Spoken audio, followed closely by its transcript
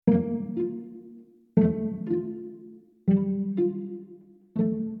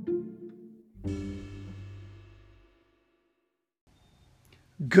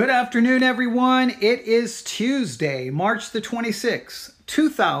Good afternoon, everyone. It is Tuesday, March the 26th,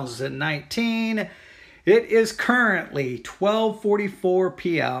 2019. It is currently 12:44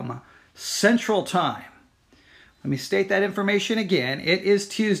 p.m. Central Time. Let me state that information again. It is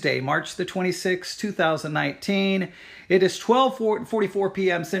Tuesday, March the 26th, 2019. It is 12:44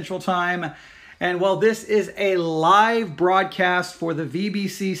 p.m. Central Time. And well, this is a live broadcast for the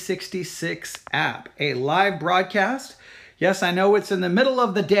VBC 66 app. A live broadcast. Yes, I know it's in the middle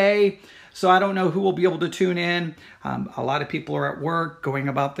of the day, so I don't know who will be able to tune in. A lot of people are at work, going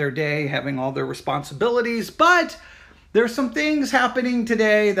about their day, having all their responsibilities, but there's some things happening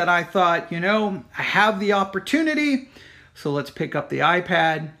today that I thought, I have the opportunity, so let's pick up the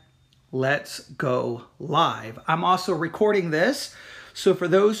iPad. Let's go live. I'm also recording this, so for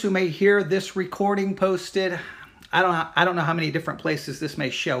those who may hear this recording posted, I don't know how many different places this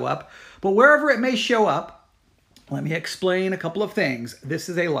may show up, but wherever it may show up, let me explain a couple of things. This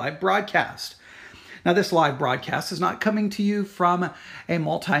is a live broadcast. Now, this live broadcast is not coming to you from a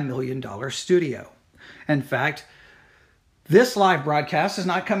multi-million-dollar studio. In fact, this live broadcast is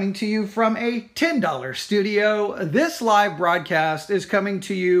not coming to you from a $10 studio. This live broadcast is coming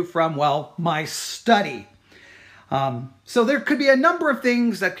to you from, well, my study. So there could be a number of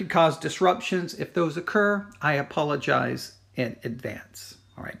things that could cause disruptions. If those occur, I apologize in advance.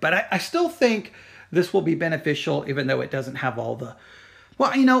 All right, but I still think this will be beneficial, even though it doesn't have all the...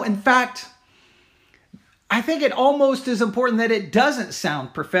 Well, in fact, I think it almost is important that it doesn't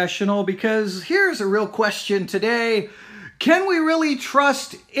sound professional, because here's a real question today. Can we really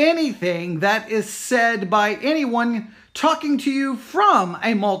trust anything that is said by anyone talking to you from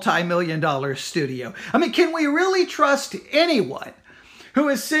a multi-million-dollar studio? Can we really trust anyone who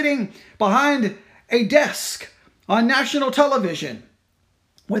is sitting behind a desk on national television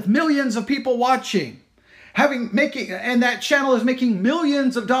with millions of people watching, and that channel is making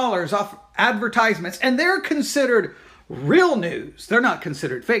millions of dollars off advertisements, and they're considered real news? They're not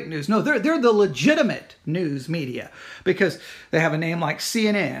considered fake news. No, they're the legitimate news media, because they have a name like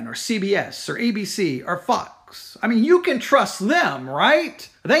CNN or CBS or ABC or Fox. You can trust them, right?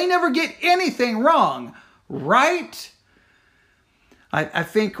 They never get anything wrong, right? I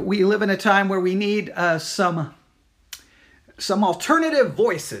think we live in a time where we need some alternative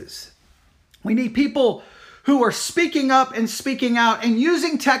voices. We need people who are speaking up and speaking out and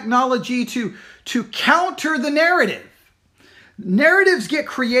using technology to counter the narrative. Narratives get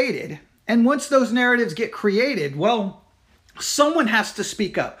created, and once those narratives get created, well, someone has to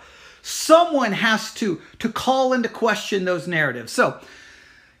speak up. Someone has to call into question those narratives. So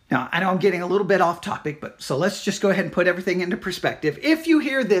now, I know I'm getting a little bit off topic, so let's just go ahead and put everything into perspective. If you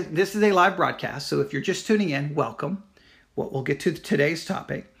hear this is a live broadcast, so if you're just tuning in, welcome. We'll get to today's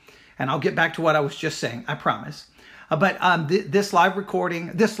topic, and I'll get back to what I was just saying, I promise. But this live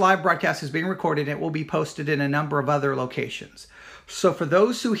broadcast is being recorded. It will be posted in a number of other locations. So for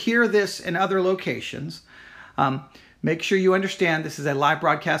those who hear this in other locations, make sure you understand this is a live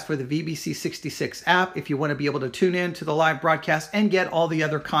broadcast for the VBC 66 app. If you want to be able to tune in to the live broadcast and get all the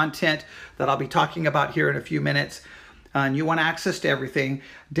other content that I'll be talking about here in a few minutes, and you want access to everything,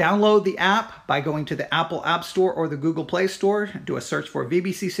 download the app by going to the Apple App Store or the Google Play Store. Do a search for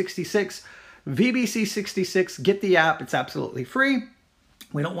VBC 66. VBC 66, get the app. It's absolutely free.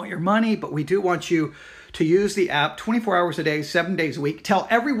 We don't want your money, but we do want you to use the app 24 hours a day, 7 days a week. Tell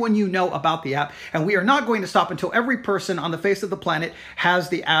everyone you know about the app, and we are not going to stop until every person on the face of the planet has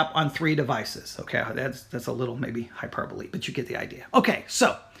the app on 3 devices. Okay, that's a little maybe hyperbole, but you get the idea. Okay,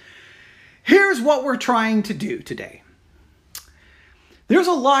 so here's what we're trying to do today. There's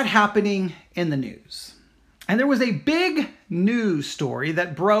a lot happening in the news. And there was a big news story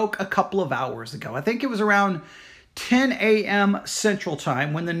that broke a couple of hours ago. I think it was around 10 a.m. Central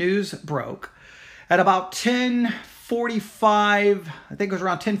Time when the news broke. At about 10:45, I think it was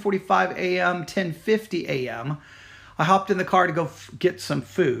around 10:45 a.m., 10:50 a.m., I hopped in the car to go get some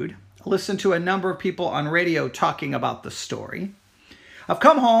food. I listened to a number of people on radio talking about the story. I've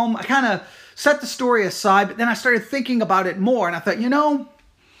come home, I kind of set the story aside, but then I started thinking about it more, and I thought,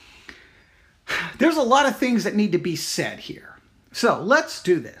 there's a lot of things that need to be said here. So let's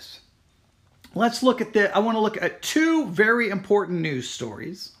do this. Let's look at I want to look at 2 very important news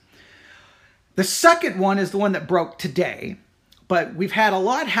stories. The second one is the one that broke today, but we've had a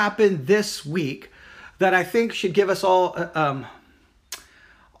lot happen this week that I think should give us all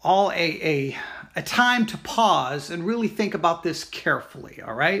a time to pause and really think about this carefully,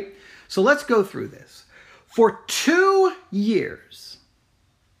 all right? So let's go through this. For 2 years,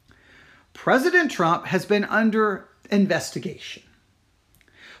 President Trump has been under investigation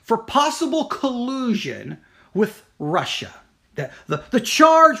for possible collusion with Russia. The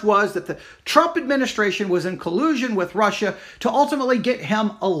charge was that the Trump administration was in collusion with Russia to ultimately get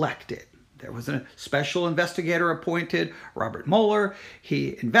him elected. There was a special investigator appointed, Robert Mueller.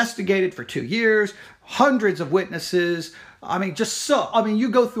 He investigated for 2 years, hundreds of witnesses. You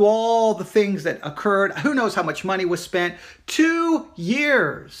go through all the things that occurred. Who knows how much money was spent? 2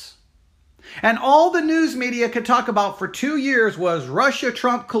 years. And all the news media could talk about for 2 years was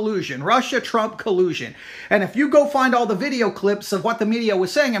Russia-Trump collusion, Russia-Trump collusion. And if you go find all the video clips of what the media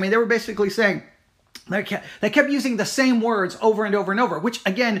was saying, they were basically saying, they kept using the same words over and over and over, which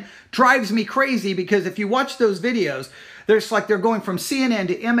again drives me crazy, because if you watch those videos, they're going from CNN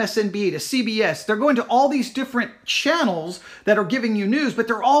to MSNBC to CBS. They're going to all these different channels that are giving you news, but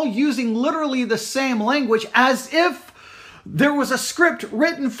they're all using literally the same language as if there was a script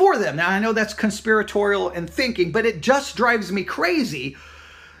written for them. Now, I know that's conspiratorial and thinking, but it just drives me crazy.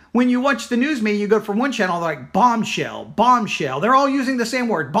 When you watch the news media, you go from one channel, like bombshell, bombshell. They're all using the same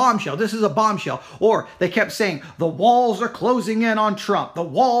word, bombshell. This is a bombshell. Or they kept saying, the walls are closing in on Trump. The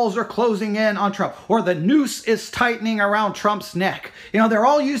walls are closing in on Trump. Or the noose is tightening around Trump's neck. They're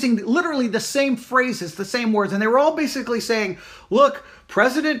all using literally the same phrases, the same words. And they were all basically saying, look,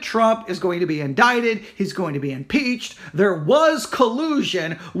 President Trump is going to be indicted. He's going to be impeached. There was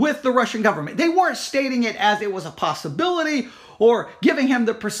collusion with the Russian government. They weren't stating it as it was a possibility or giving him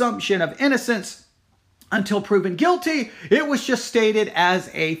the presumption of innocence until proven guilty. It was just stated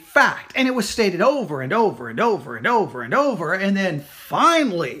as a fact. And it was stated over and over and over and over and over. And then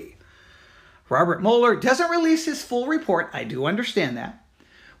finally, Robert Mueller doesn't release his full report. I do understand that.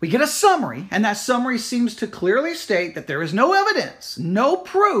 We get a summary, and that summary seems to clearly state that there is no evidence, no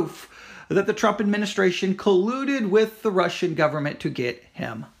proof that the Trump administration colluded with the Russian government to get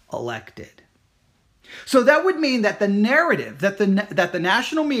him elected. So that would mean that the narrative that the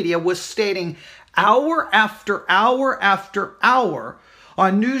national media was stating hour after hour after hour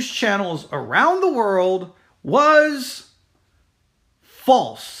on news channels around the world was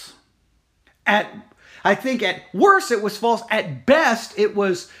false. I think at worst it was false. At best it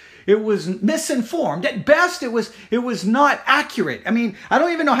was misinformed. At best it was not accurate. I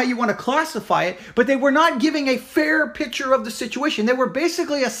don't even know how you want to classify it, but they were not giving a fair picture of the situation. They were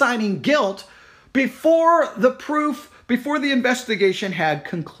basically assigning guilt before the investigation had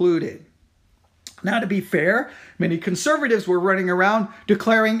concluded. Now, to be fair, many conservatives were running around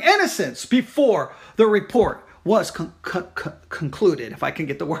declaring innocence before the report was concluded, if I can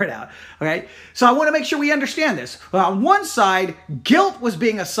get the word out. Okay, so I want to make sure we understand this. On one side, guilt was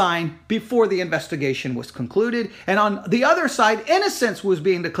being assigned before the investigation was concluded, and on the other side, innocence was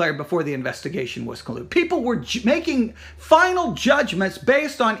being declared before the investigation was concluded. People were making final judgments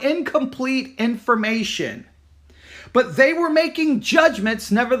based on incomplete information, but they were making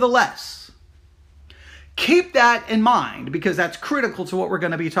judgments nevertheless. Keep that in mind, because that's critical to what we're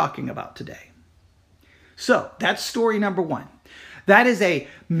going to be talking about today. So that's story number one. That is a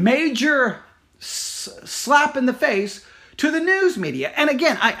major slap in the face to the news media. And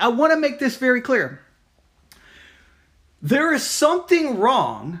again, I want to make this very clear. There is something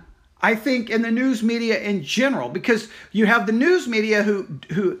wrong, I think, in the news media in general, because you have the news media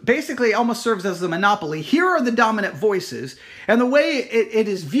who basically almost serves as the monopoly. Here are the dominant voices, and the way it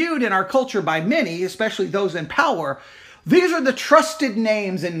is viewed in our culture by many, especially those in power, these are the trusted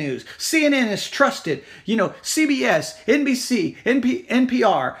names in news. CNN is trusted. CBS, NBC,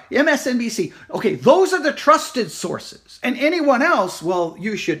 NPR, MSNBC. Okay, those are the trusted sources. And anyone else, well,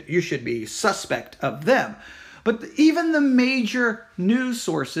 you should be suspect of them. But even the major news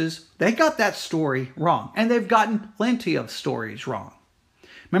sources, they got that story wrong. And they've gotten plenty of stories wrong.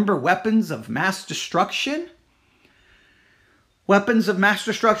 Remember weapons of mass destruction? Weapons of mass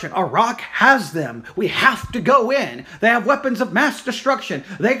destruction. Iraq has them. We have to go in. They have weapons of mass destruction.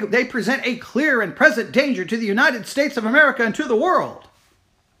 They present a clear and present danger to the United States of America and to the world.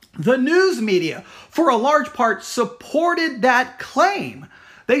 The news media, for a large part, supported that claim.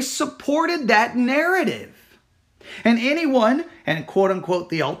 They supported that narrative. And anyone, and quote unquote,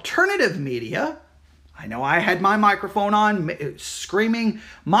 the alternative media, I know I had my microphone on screaming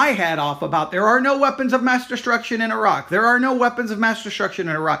my head off about there are no weapons of mass destruction in Iraq. There are no weapons of mass destruction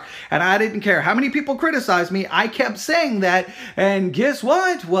in Iraq. And I didn't care how many people criticized me. I kept saying that. And guess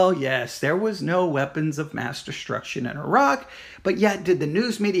what? Well, yes, there was no weapons of mass destruction in Iraq. But yet, did the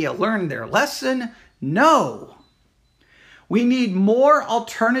news media learn their lesson? No. We need more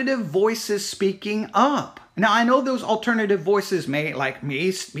alternative voices speaking up. Now, I know those alternative voices may, like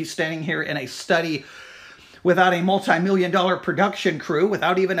me, be standing here in a study without a multi-million-dollar production crew,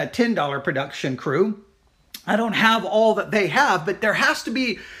 without even a $10 production crew. I don't have all that they have, but there has to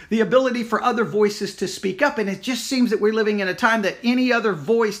be the ability for other voices to speak up. And it just seems that we're living in a time that any other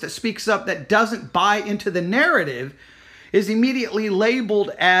voice that speaks up that doesn't buy into the narrative is immediately labeled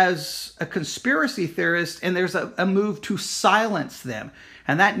as a conspiracy theorist, and there's a move to silence them.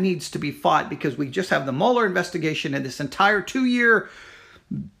 And that needs to be fought, because we just have the Mueller investigation and this entire 2-year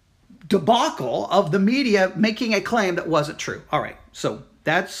debacle of the media making a claim that wasn't true. All right, so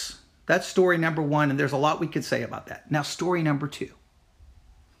that's story number one, and there's a lot we could say about that. Now, story number two.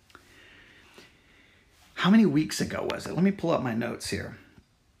 How many weeks ago was it? Let me pull up my notes here.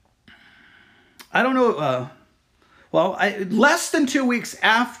 I don't know. Less than 2 weeks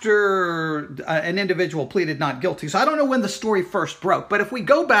after an individual pleaded not guilty. So I don't know when the story first broke, but if we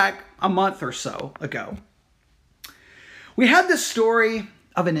go back a month or so ago, we had this story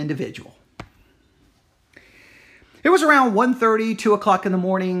of an individual. It was around 1:30, 2 o'clock in the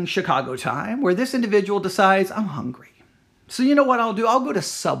morning, Chicago time, where this individual decides, I'm hungry. So you know what I'll do? I'll go to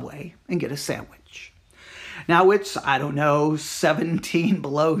Subway and get a sandwich. Now it's, I don't know, 17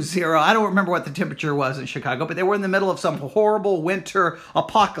 below zero. I don't remember what the temperature was in Chicago, but they were in the middle of some horrible winter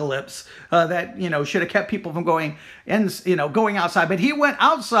apocalypse that, should have kept people from going outside. But he went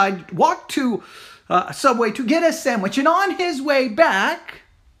outside, walked to Subway to get a sandwich, and on his way back,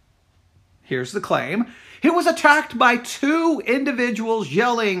 here's the claim, he was attacked by 2 individuals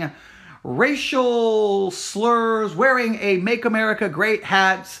yelling racial slurs, wearing a Make America Great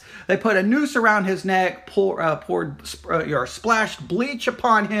hats. They put a noose around his neck, splashed bleach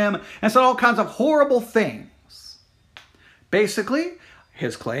upon him, and said all kinds of horrible things. Basically,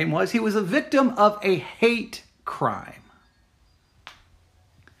 his claim was he was a victim of a hate crime.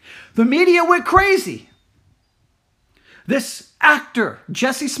 The media went crazy. This actor,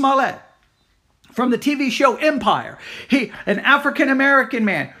 Jussie Smollett, from the TV show Empire, an African-American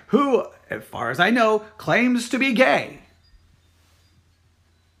man who, as far as I know, claims to be gay.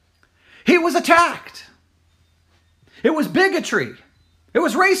 He was attacked. It was bigotry. It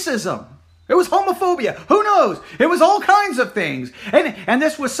was racism. It was homophobia. Who knows? It was all kinds of things. And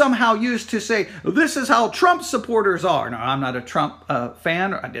this was somehow used to say, this is how Trump supporters are. No, I'm not a Trump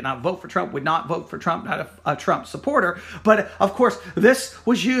fan. I did not vote for Trump, would not vote for Trump, not a Trump supporter. But of course, this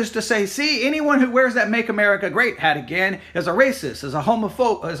was used to say, see, anyone who wears that Make America Great hat again is a racist, is a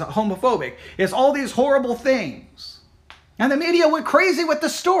homophobic, is all these horrible things. And the media went crazy with the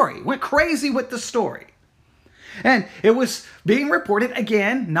story, And it was being reported,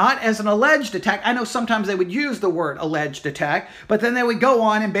 again, not as an alleged attack. I know sometimes they would use the word alleged attack, but then they would go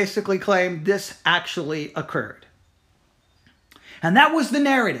on and basically claim this actually occurred. And that was the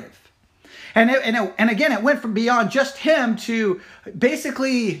narrative. And again, it went from beyond just him to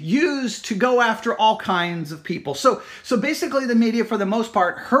basically used to go after all kinds of people. So basically the media, for the most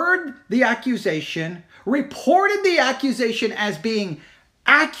part, heard the accusation, reported the accusation as being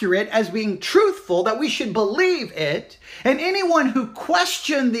accurate, as being truthful, that we should believe it. And anyone who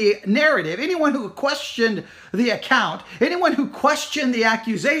questioned the narrative, anyone who questioned the account, anyone who questioned the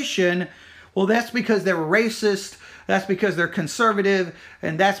accusation, well, that's because they're racist, that's because they're conservative,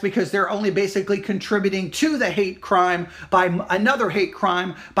 and that's because they're only basically contributing to the hate crime by another hate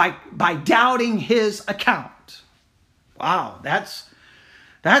crime by doubting his account. Wow, that's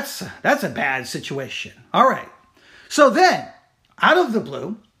a bad situation. All right. So then, out of the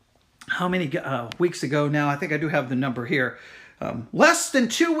blue, how many weeks ago now? I think I do have the number here. Less than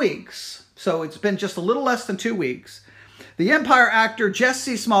 2 weeks. So it's been just a little less than 2 weeks. The Empire actor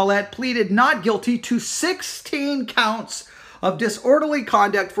Jussie Smollett pleaded not guilty to 16 counts of disorderly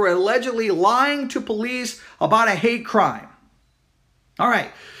conduct for allegedly lying to police about a hate crime. All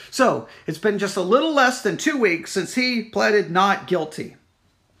right. So it's been just a little less than 2 weeks since he pleaded not guilty.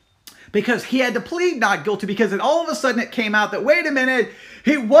 Because he had to plead not guilty, because all of a sudden it came out that, wait a minute,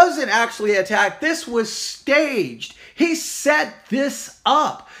 he wasn't actually attacked. This was staged. He set this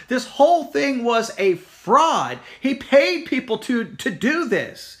up. This whole thing was a fraud. He paid people to do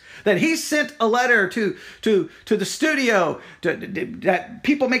this. That he sent a letter to the studio, that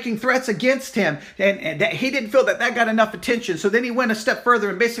people making threats against him, and that he didn't feel that got enough attention. So then he went a step further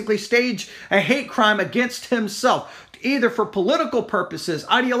and basically staged a hate crime against himself, either for political purposes,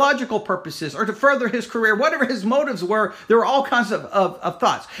 ideological purposes, or to further his career. Whatever his motives were, there were all kinds of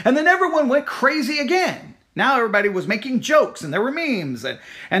thoughts. And then everyone went crazy again. Now everybody was making jokes, and there were memes,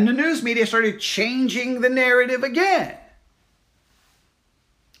 and the news media started changing the narrative again.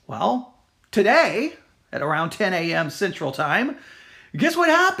 Well, today, at around 10 a.m. Central Time, guess what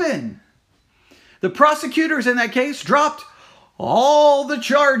happened? The prosecutors in that case dropped all the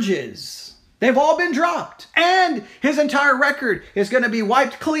charges. They've all been dropped. And his entire record is going to be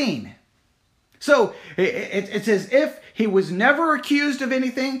wiped clean. So it's as if he was never accused of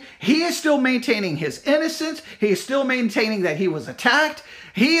anything. He is still maintaining his innocence. He is still maintaining that he was attacked.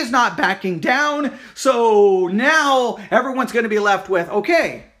 He is not backing down. So now everyone's going to be left with,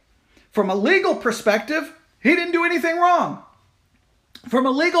 okay, from a legal perspective, he didn't do anything wrong. From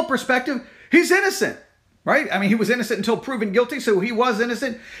a legal perspective, he's innocent. Right? I mean, he was innocent until proven guilty, so he was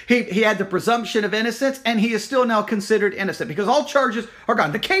innocent. He had the presumption of innocence, and he is still now considered innocent because all charges are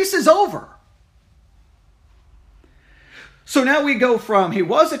gone. The case is over. So now we go from he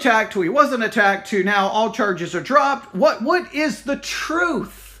was attacked to he wasn't attacked to now all charges are dropped. What is the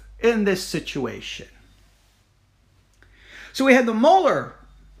truth in this situation? So we had the Mueller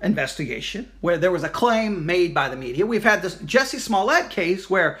investigation where there was a claim made by the media. We've had this Jussie Smollett case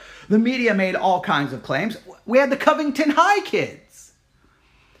where the media made all kinds of claims. We had the Covington High kids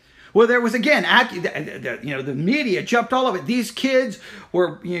where there was, again, the media jumped all over it. These kids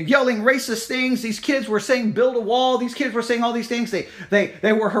were yelling racist things. These kids were saying build a wall. These kids were saying all these things. They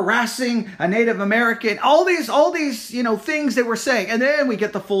were harassing a Native American. All these things they were saying. And then we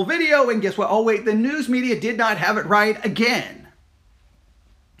get the full video, and guess what? Oh wait, the news media did not have it right again.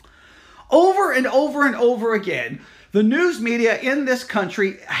 Over and over and over again, the news media in this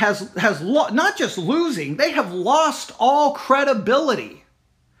country has not just losing, they have lost all credibility.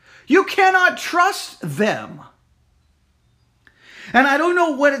 You cannot trust them. And I don't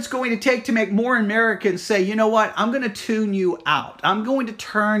know what it's going to take to make more Americans say, you know what, I'm going to tune you out. I'm going to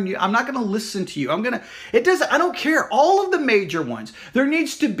turn you, I'm not going to listen to you. I don't care. All of the major ones, there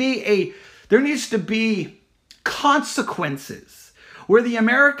needs to be consequences where the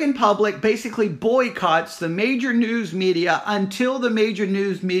American public basically boycotts the major news media until the major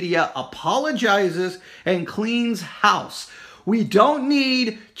news media apologizes and cleans house. We don't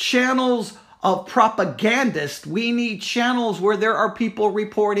need channels of propagandists. We need channels where there are people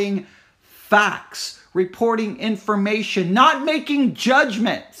reporting facts, reporting information, not making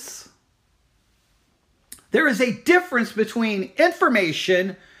judgments. There is a difference between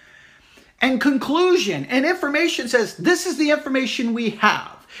information and conclusion. And information says, this is the information we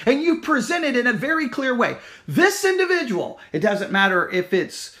have. And you present it in a very clear way. This individual, it doesn't matter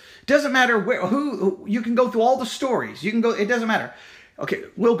who, you can go through all the stories. It doesn't matter. Okay,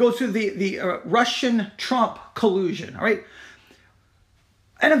 we'll go through the Russian-Trump collusion, all right?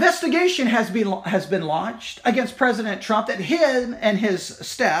 An investigation has been launched against President Trump that him and his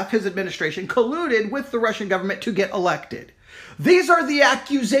staff, his administration, colluded with the Russian government to get elected. These are the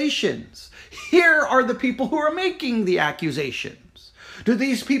accusations. Here are the people who are making the accusations. Do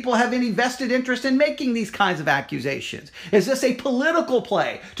these people have any vested interest in making these kinds of accusations? Is this a political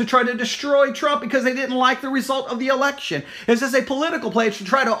play to try to destroy Trump because they didn't like the result of the election? Is this a political play to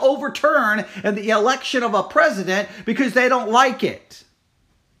try to overturn the election of a president because they don't like it?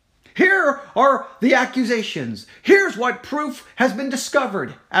 Here are the accusations. Here's what proof has been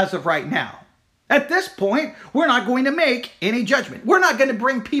discovered as of right now. At this point, we're not going to make any judgment. We're not going to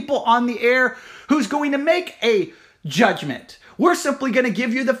bring people on the air who's going to make a judgment. We're simply going to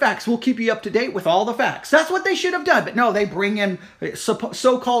give you the facts. We'll keep you up to date with all the facts. That's what they should have done. But no, they bring in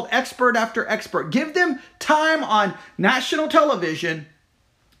so-called expert after expert. Give them time on national television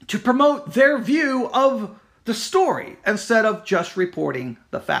to promote their view of the story instead of just reporting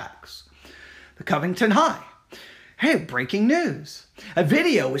the facts. The Covington High. Hey, breaking news. A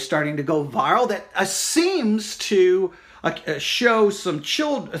video is starting to go viral that seems to show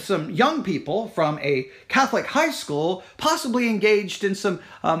some young people from a Catholic high school possibly engaged in some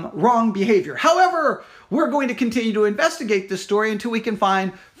wrong behavior. However, we're going to continue to investigate this story until we can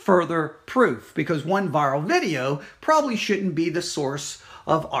find further proof, because one viral video probably shouldn't be the source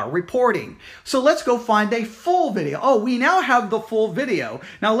of our reporting. So let's go find a full video. Oh, we now have the full video.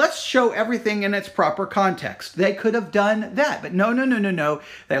 Now let's show everything in its proper context. They could have done that, but no.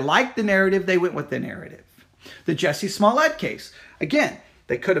 They liked the narrative. They went with the narrative. The Jussie Smollett case. Again,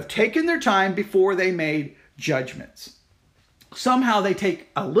 they could have taken their time before they made judgments. Somehow they take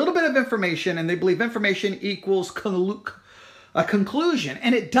a little bit of information and they believe information equals a conclusion,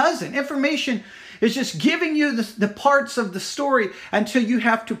 and it doesn't. Information is just giving you the parts of the story until you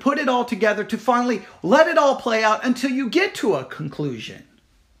have to put it all together to finally let it all play out until you get to a conclusion.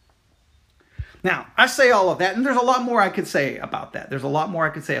 Now, I say all of that, and there's a lot more I could say about that.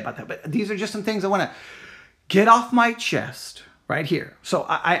 But these are just some things I want to get off my chest right here. So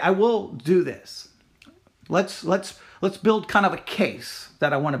I will do this. Let's build kind of a case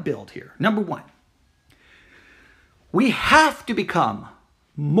that I want to build here. Number one, we have to become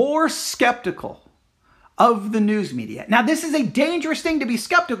more skeptical of the news media. Now, this is a dangerous thing to be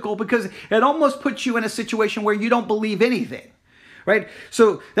skeptical because it almost puts you in a situation where you don't believe anything. right?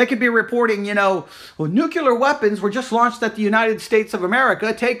 So they could be reporting, well, nuclear weapons were just launched at the United States of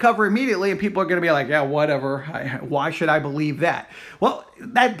America. Take cover immediately. And people are going to be like, yeah, whatever. Why should I believe that? Well,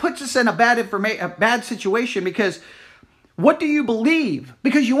 that puts us in a bad situation, because what do you believe?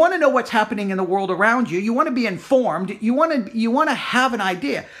 Because you want to know what's happening in the world around you. You want to be informed. You want to have an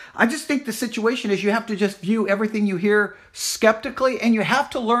idea. I just think the situation is you have to just view everything you hear skeptically, and you have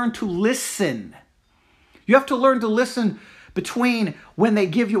to learn to listen. You have to learn to listen between when they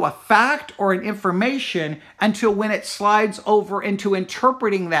give you a fact or an information until when it slides over into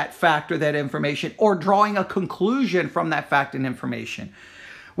interpreting that fact or that information, or drawing a conclusion from that fact and information.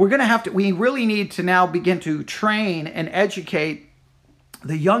 We really need to now begin to train and educate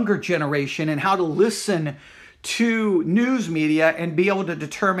the younger generation in how to listen to news media and be able to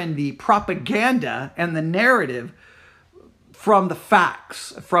determine the propaganda and the narrative from the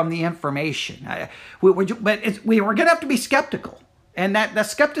facts, from the information. We're going to have to be skeptical. And that the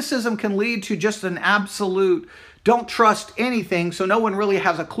skepticism can lead to just an absolute don't trust anything, so no one really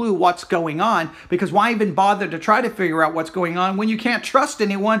has a clue what's going on, because why even bother to try to figure out what's going on when you can't trust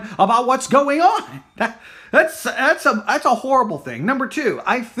anyone about what's going on? That's a horrible thing. Number two,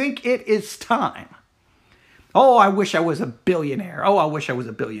 I think it is time. Oh, I wish I was a billionaire. Oh, I wish I was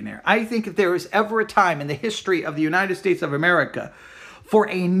a billionaire. I think if there is ever a time in the history of the United States of America for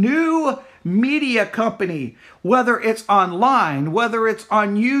a new media company, whether it's online, whether it's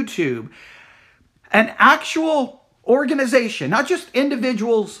on YouTube, an actual organization, not just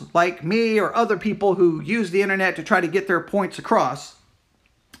individuals like me or other people who use the internet to try to get their points across,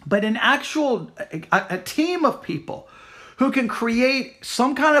 but an actual a team of people who can create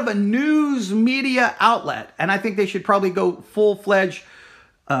some kind of a news media outlet. And I think they should probably go full-fledged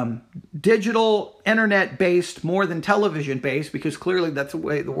digital, internet-based more than television-based, because clearly that's the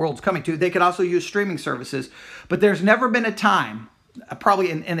way the world's coming to. They could also use streaming services. But there's never been a time,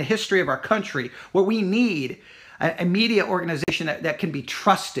 probably in the history of our country, where we need a media organization that can be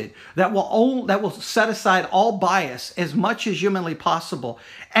trusted, that will set aside all bias as much as humanly possible,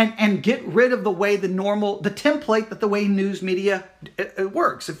 and get rid of the template that the way news media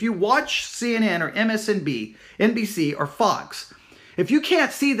works. If you watch CNN or MSNBC, NBC or Fox, if you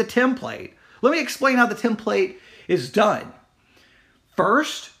can't see the template, let me explain how the template is done.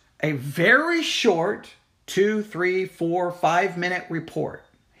 First, a very short 2, 3, 4, 5-minute report.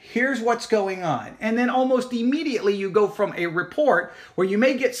 Here's what's going on. And then almost immediately you go from a report where you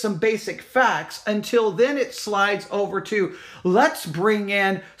may get some basic facts until then it slides over to, let's bring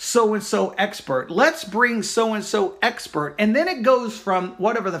in so-and-so expert. Let's bring so-and-so expert. And then it goes from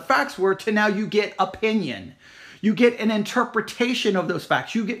whatever the facts were to now you get opinion. You get an interpretation of those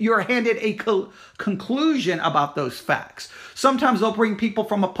facts. You're handed a conclusion about those facts. Sometimes they'll bring people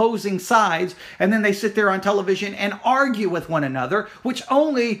from opposing sides, and then they sit there on television and argue with one another, which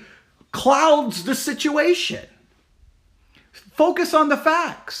only clouds the situation. Focus on the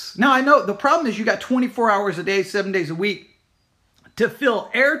facts. Now, I know the problem is you got 24 hours a day, 7 days a week to fill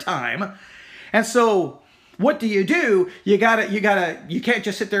airtime. And so what do? You can't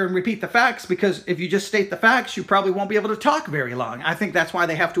just sit there and repeat the facts, because if you just state the facts, you probably won't be able to talk very long. I think that's why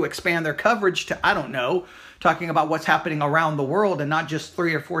they have to expand their coverage to, I don't know, talking about what's happening around the world and not just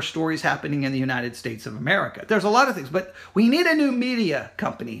 3 or 4 stories happening in the United States of America. There's a lot of things, but we need a new media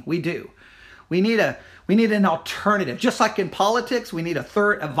company. We do. We need an alternative. Just like in politics, we need a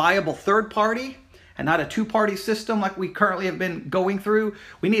viable third party, and not a two-party system like we currently have been going through.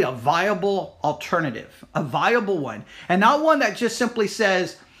 We need a viable alternative, a viable one, and not one that just simply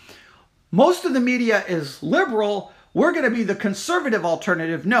says, most of the media is liberal, we're going to be the conservative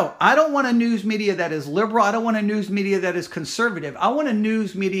alternative. No, I don't want a news media that is liberal. I don't want a news media that is conservative. I want a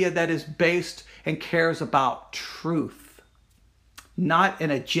news media that is based and cares about truth, not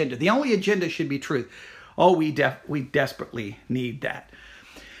an agenda. The only agenda should be truth. Oh, we desperately need that.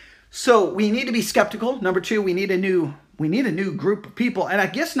 So we need to be skeptical. Number 2, we need a new group of people. And I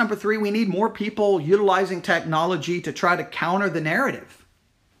guess number 3, we need more people utilizing technology to try to counter the narrative.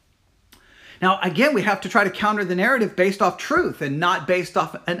 Now, again, we have to try to counter the narrative based off truth and not based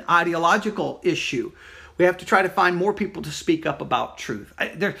off an ideological issue. We have to try to find more people to speak up about truth.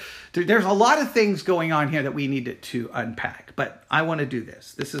 There's a lot of things going on here that we need to unpack, but I want to do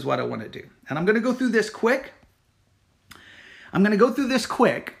this. This is what I want to do. And I'm going to go through this quick.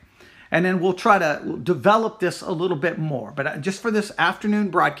 And then we'll try to develop this a little bit more. But just for this afternoon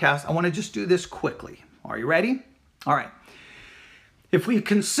broadcast, I want to just do this quickly. Are you ready? All right. If we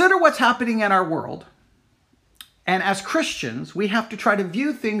consider what's happening in our world, and as Christians, we have to try to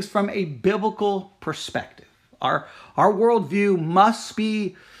view things from a biblical perspective. Our worldview must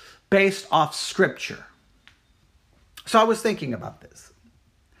be based off Scripture. So I was thinking about this.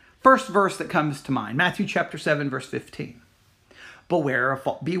 First verse that comes to mind, Matthew chapter 7, verse 15. Beware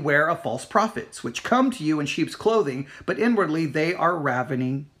of false prophets, which come to you in sheep's clothing, but inwardly they are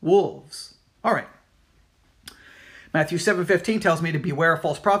ravening wolves. All right. Matthew 7:15 tells me to beware of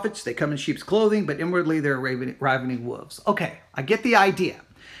false prophets. They come in sheep's clothing, but inwardly they're ravening wolves. Okay, I get the idea.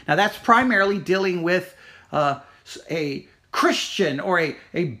 Now that's primarily dealing with a Christian or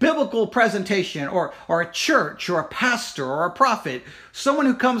a biblical presentation or a church or a pastor or a prophet, someone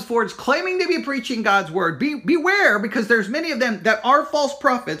who comes forward claiming to be preaching God's word. Beware, because there's many of them that are false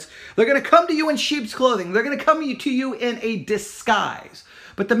prophets. They're going to come to you in sheep's clothing. They're going to come to you in a disguise.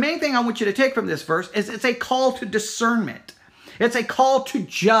 But the main thing I want you to take from this verse is it's a call to discernment. It's a call to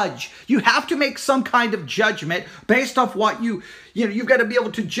judge. You have to make some kind of judgment based off what you've got to be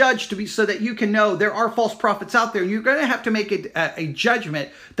able to judge so that you can know there are false prophets out there. You're going to have to make a judgment.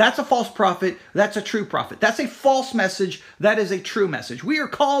 That's a false prophet. That's a true prophet. That's a false message. That is a true message. We are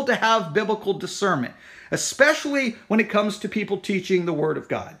called to have biblical discernment, especially when it comes to people teaching the word of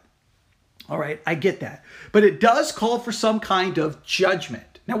God. All right, I get that. But it does call for some kind of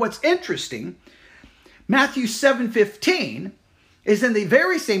judgment. Now, what's interesting, Matthew 7:15 is in the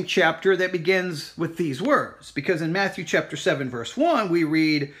very same chapter that begins with these words. Because in Matthew chapter 7, verse 1, we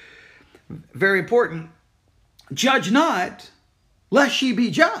read, very important, judge not, lest ye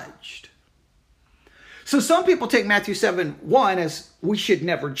be judged. So some people take Matthew 7:1 as we should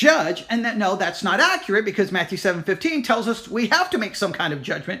never judge, and that's not accurate, because Matthew 7:15 tells us we have to make some kind of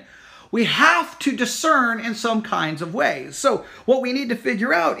judgment. We have to discern in some kinds of ways. So what we need to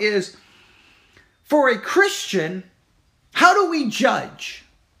figure out is, for a Christian, how do we judge?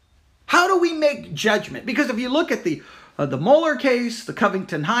 How do we make judgment? Because if you look at the Mueller case, the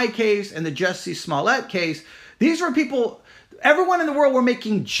Covington High case, and the Jussie Smollett case, these were people, everyone in the world were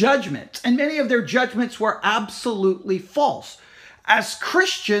making judgments, and many of their judgments were absolutely false. As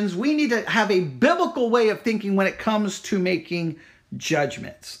Christians, we need to have a biblical way of thinking when it comes to making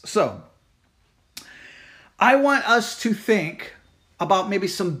judgments. So, I want us to think about maybe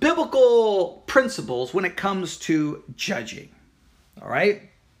some biblical principles when it comes to judging. All right?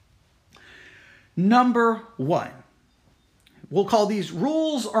 Number one, we'll call these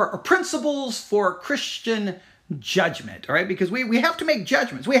rules or principles for Christian judgment. All right? Because we have to make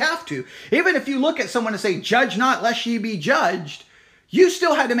judgments. We have to. Even if you look at someone and say, judge not lest ye be judged, you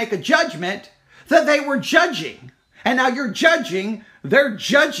still had to make a judgment that they were judging. And now you're judging, they're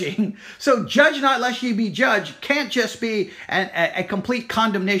judging. So judge not lest ye be judged can't just be a complete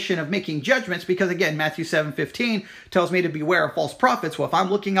condemnation of making judgments, because again, Matthew 7:15 tells me to beware of false prophets. Well, if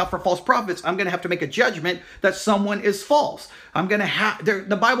I'm looking out for false prophets, I'm going to have to make a judgment that someone is false.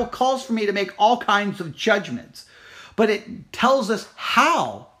 The Bible calls for me to make all kinds of judgments, but it tells us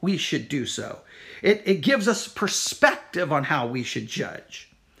how we should do so. It gives us perspective on how we should judge.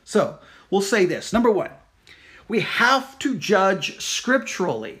 So we'll say this. Number one, we have to judge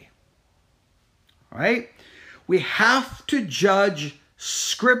scripturally. All right? We have to judge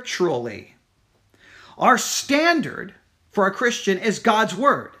scripturally. Our standard for a Christian is God's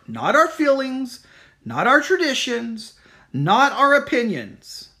word, not our feelings, not our traditions, not our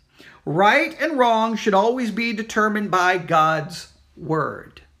opinions. Right and wrong should always be determined by God's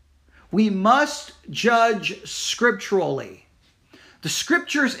word. We must judge scripturally. The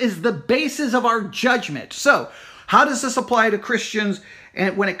scriptures is the basis of our judgment. So, how does this apply to Christians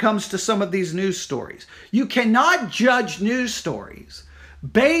and when it comes to some of these news stories? You cannot judge news stories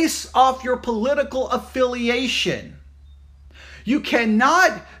based off your political affiliation. You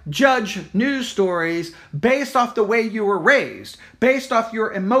cannot judge news stories based off the way you were raised, based off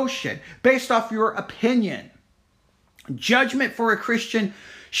your emotion, based off your opinion. Judgment for a Christian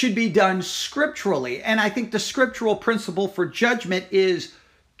should be done scripturally. And I think the scriptural principle for judgment is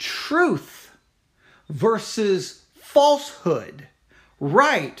truth versus falsehood,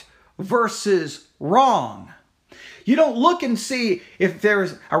 right versus wrong. You don't look and see if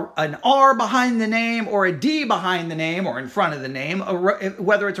there's an R behind the name or a D behind the name or in front of the name,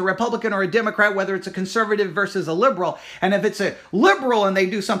 whether it's a Republican or a Democrat, whether it's a conservative versus a liberal. And if it's a liberal and they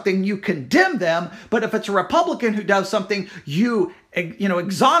do something, you condemn them. But if it's a Republican who does something, you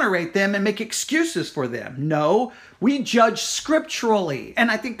exonerate them and make excuses for them. No, we judge scripturally.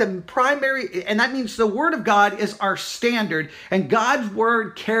 And I think the primary, and that means the word of God is our standard. And God's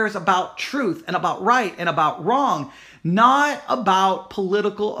word cares about truth and about right and about wrong, not about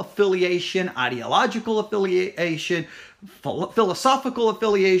political affiliation, ideological affiliation, philosophical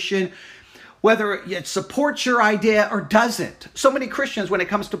affiliation, whether it supports your idea or doesn't. So many Christians, when it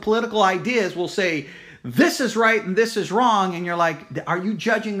comes to political ideas, will say, this is right and this is wrong, and you're like, are you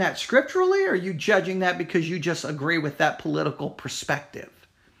judging that scripturally, or are you judging that because you just agree with that political perspective?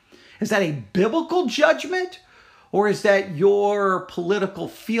 Is that a biblical judgment, or is that your political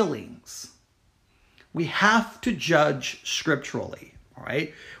feelings? We have to judge scripturally, all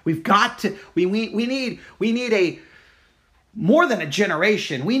right? We've got to, we need a, more than a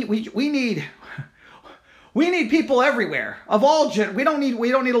generation. We need people everywhere of all we don't need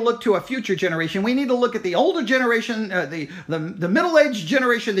to look to a future generation. We need to look at the older generation, the middle-aged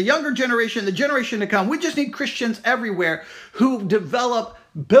generation, the younger generation, the generation to come. We just need Christians everywhere who develop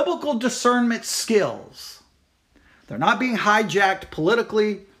biblical discernment skills. They're not being hijacked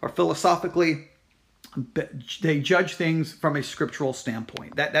politically or philosophically. They judge things from a scriptural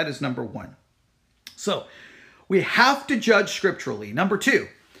standpoint. That is number one. So we have to judge scripturally. Number two,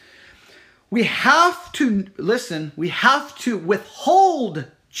 we have to withhold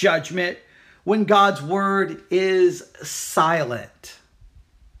judgment when God's word is silent.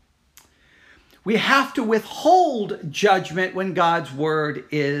 We have to withhold judgment when God's word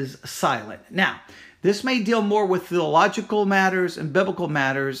is silent. Now, this may deal more with theological matters and biblical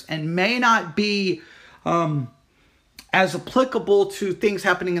matters, and may not be as applicable to things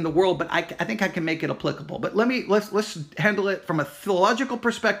happening in the world, but I think I can make it applicable. But let's handle it from a theological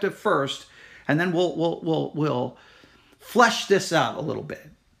perspective first, and then we'll flesh this out a little bit.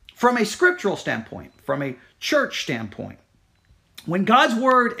 From a scriptural standpoint, from a church standpoint, when God's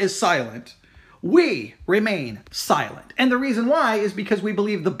word is silent, we remain silent. And the reason why is because we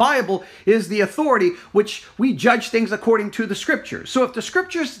believe the Bible is the authority which we judge things according to the scriptures. So if the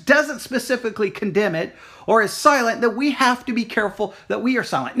scriptures doesn't specifically condemn it or is silent, then we have to be careful that we are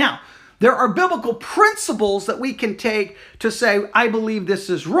silent. Now, there are biblical principles that we can take to say, I believe this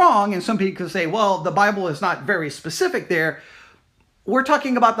is wrong. And some people can say, well, the Bible is not very specific there. We're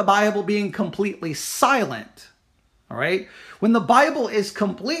talking about the Bible being completely silent. All right. When the Bible is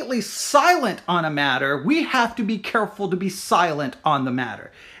completely silent on a matter, we have to be careful to be silent on the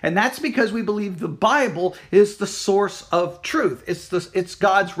matter. And that's because we believe the Bible is the source of truth. It's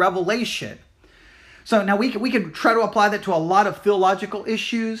God's revelation. So now we could try to apply that to a lot of theological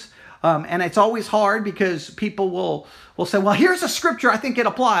issues. And it's always hard because people will say, well, here's a scripture, I think it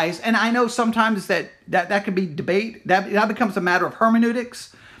applies. And I know sometimes that could be debate. That becomes a matter of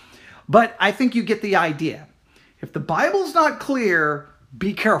hermeneutics. But I think you get the idea. If the Bible's not clear,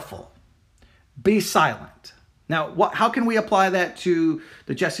 be careful. Be silent. Now, how can we apply that to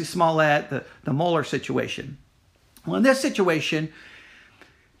the Jussie Smollett, the Mueller situation? Well, in this situation,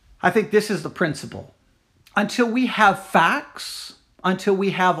 I think this is the principle. Until we have facts, until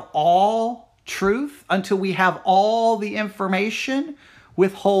we have all truth, until we have all the information,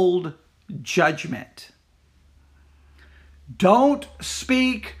 withhold judgment. Don't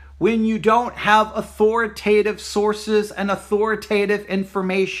speak when you don't have authoritative sources and authoritative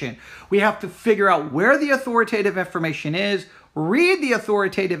information. We have to figure out where the authoritative information is, read the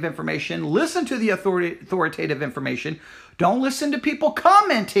authoritative information, listen to the authoritative information. Don't listen to people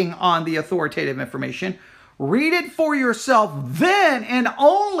commenting on the authoritative information. Read it for yourself. Then and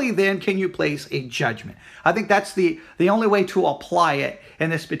only then can you place a judgment. I think that's the only way to apply it in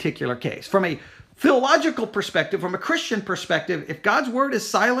this particular case. From a theological perspective, from a Christian perspective, if God's word is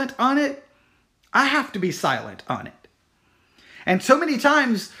silent on it, I have to be silent on it. And so many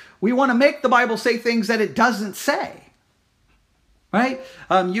times we want to make the Bible say things that it doesn't say. Right?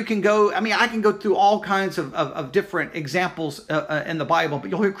 You can go, I can go through all kinds of different examples in the Bible,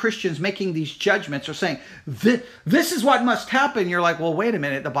 but you'll hear Christians making these judgments or saying, this is what must happen. You're like, well, wait a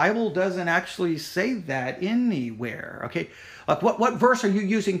minute. The Bible doesn't actually say that anywhere. Okay. Like what verse are you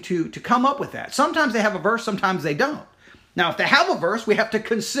using to come up with that? Sometimes they have a verse, sometimes they don't. Now, if they have a verse, we have to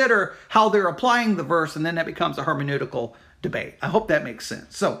consider how they're applying the verse, and then that becomes a hermeneutical debate. I hope that makes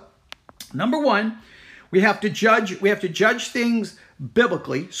sense. So, number one, we have to judge things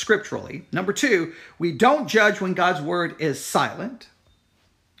biblically, scripturally. Number two, we don't judge when God's word is silent.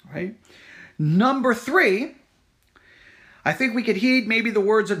 Right? Number three, I think we could heed maybe the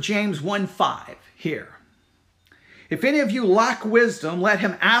words of James 1:5 here. If any of you lack wisdom, let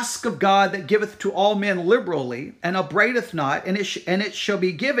him ask of God that giveth to all men liberally and upbraideth not, and it shall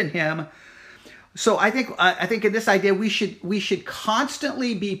be given him. So I think in this idea we should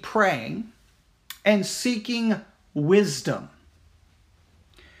constantly be praying and seeking wisdom.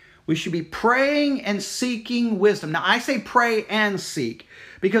 We should be praying and seeking wisdom. Now, I say pray and seek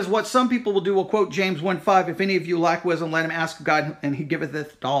because what some people will do will quote James 1:5, if any of you lack wisdom, let him ask of God, and he giveth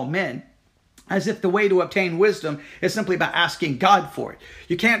it to all men, as if the way to obtain wisdom is simply by asking God for it.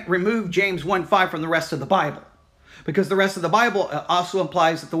 You can't remove James 1:5 from the rest of the Bible. Because the rest of the Bible also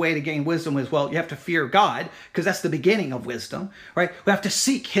implies that the way to gain wisdom is, well, you have to fear God, because that's the beginning of wisdom, right? We have to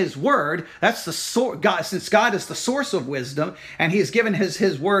seek his word. That's the source. God, since God is the source of wisdom, and he has given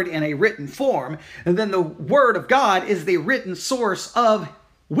his word in a written form, and then the word of God is the written source of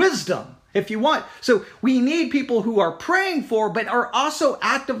wisdom, if you want. So we need people who are praying for, but are also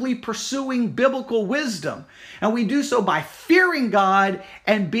actively pursuing biblical wisdom. And we do so by fearing God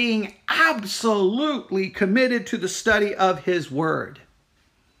and being absolutely committed to the study of his word.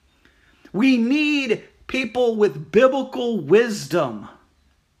 We need people with biblical wisdom.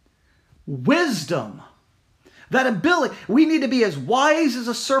 Wisdom. That ability. We need to be as wise as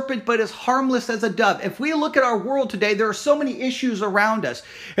a serpent, but as harmless as a dove. If we look at our world today, there are so many issues around us.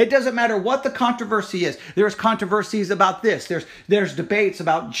 It doesn't matter what the controversy is. There's controversies about this. There's debates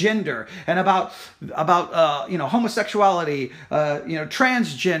about gender and about homosexuality,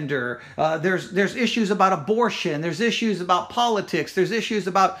 transgender. There's issues about abortion. There's issues about politics. There's issues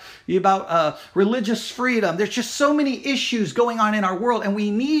about religious freedom. There's just so many issues going on in our world, and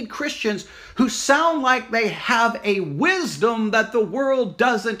we need Christians who sound like they have a wisdom that the world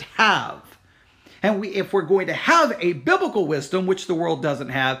doesn't have. And if we're going to have a biblical wisdom, which the world doesn't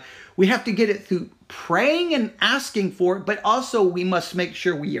have, we have to get it through praying and asking for it, but also we must make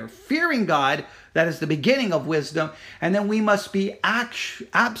sure we are fearing God. That is the beginning of wisdom. And then we must be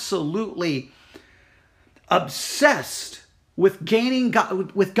absolutely obsessed with gaining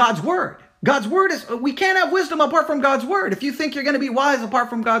God, with God's word. God's word is, we can't have wisdom apart from God's word. If you think you're going to be wise apart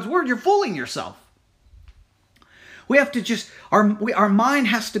from God's word, you're fooling yourself. We have to our mind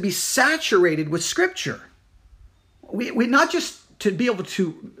has to be saturated with Scripture. We not just to be able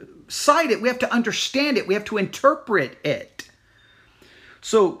to cite it, we have to understand it. We have to interpret it.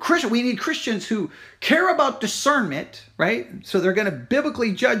 So we need Christians who care about discernment, right? So they're going to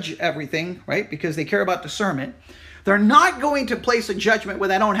biblically judge everything, right? Because they care about discernment. They're not going to place a judgment where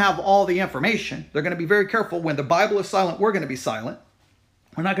they don't have all the information. They're going to be very careful. When the Bible is silent, we're going to be silent.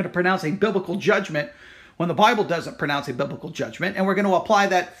 We're not going to pronounce a biblical judgment when the Bible doesn't pronounce a biblical judgment. And we're going to apply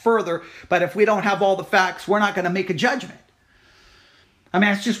that further. But if we don't have all the facts, we're not going to make a judgment. I mean,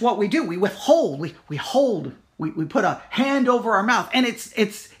 it's just what we do. We withhold. We hold. We put a hand over our mouth. And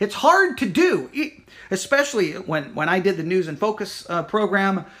it's hard to do, especially when I did the News in Focus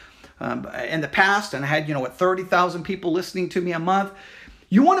program in the past, and I had 30,000 people listening to me a month.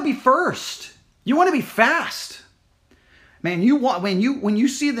 You want to be first. You want to be fast, man. When you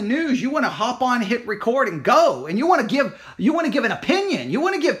see the news, you want to hop on, hit record, and go. And you want to give an opinion.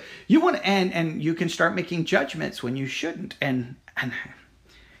 And you can start making judgments when you shouldn't. And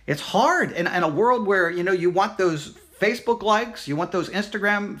it's hard in a world where you want those Facebook likes, you want those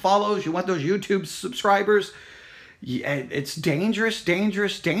Instagram follows, you want those YouTube subscribers. It's dangerous.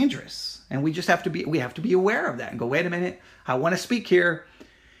 And we have to be aware of that and go, wait a minute, I want to speak here.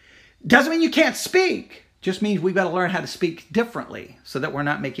 Doesn't mean you can't speak. Just means we've got to learn how to speak differently so that we're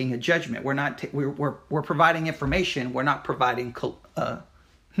not making a judgment. We're providing information. We're not providing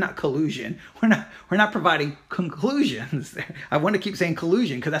not collusion. We're not providing conclusions. I want to keep saying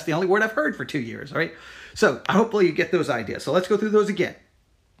collusion because that's the only word I've heard for 2 years, right? So hopefully you get those ideas. So let's go through those again.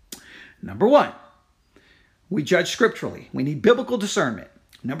 Number 1. We judge scripturally. We need biblical discernment.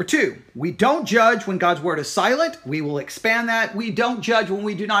 Number 2, we don't judge when God's word is silent. We will expand that. We don't judge when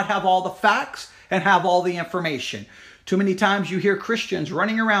we do not have all the facts and have all the information. Too many times you hear Christians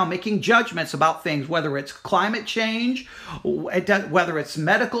running around making judgments about things, whether it's climate change, whether it's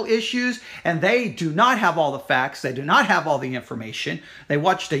medical issues, and they do not have all the facts. They do not have all the information. They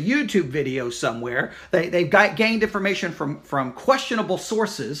watched a YouTube video somewhere. They've gained information from questionable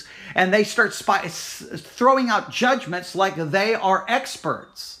sources, and they start throwing out judgments like they are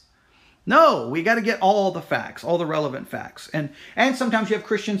experts. No, we got to get all the facts, all the relevant facts. And sometimes you have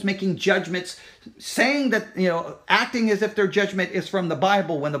Christians making judgments, saying that, acting as if their judgment is from the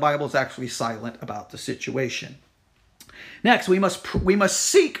Bible when the Bible is actually silent about the situation. Next, we must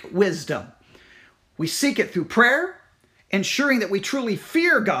seek wisdom. We seek it through prayer, ensuring that we truly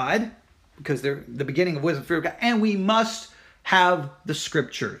fear God, because they're the beginning of wisdom, fear of God, and we must have the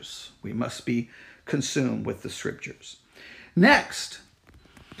Scriptures. We must be consumed with the Scriptures. Next,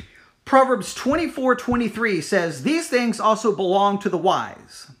 Proverbs 24:23 says, "These things also belong to the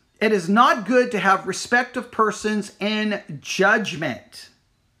wise. It is not good to have respect of persons in judgment."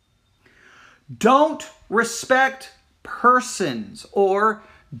 Don't respect persons, or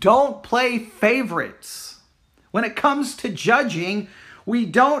don't play favorites. When it comes to judging, we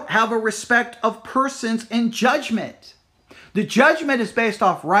don't have a respect of persons in judgment. The judgment is based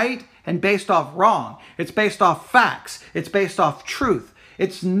off right and based off wrong. It's based off facts. It's based off truth.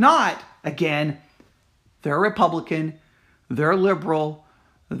 It's not, again, they're a Republican, they're a liberal,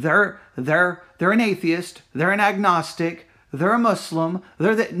 they're an atheist, they're an agnostic, they're a Muslim,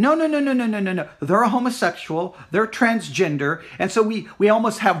 no. They're a homosexual, they're transgender. And so we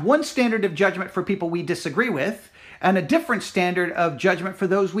almost have one standard of judgment for people we disagree with and a different standard of judgment for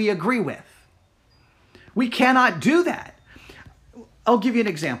those we agree with. We cannot do that. I'll give you an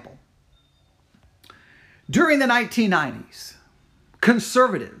example. During the 1990s,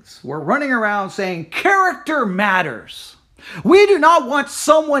 conservatives were running around saying character matters. We do not want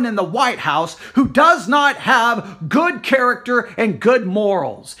someone in the White House who does not have good character and good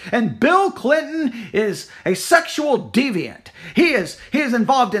morals. And Bill Clinton is a sexual deviant. He is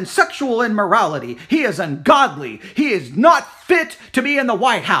involved in sexual immorality. He is ungodly. He is not fit to be in the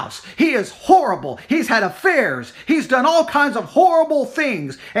White House. He is horrible. He's had affairs. He's done all kinds of horrible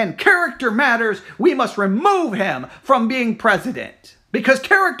things. And character matters. We must remove him from being president. Because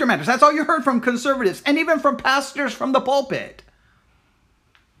character matters. That's all you heard from conservatives and even from pastors from the pulpit.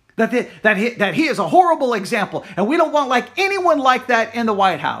 That he is a horrible example. And we don't want anyone like that in the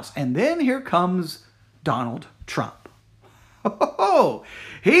White House. And then here comes Donald Trump. Oh,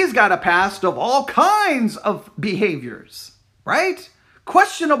 he's got a past of all kinds of behaviors, right?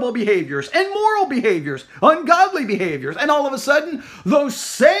 Questionable behaviors, immoral behaviors, ungodly behaviors. And all of a sudden, those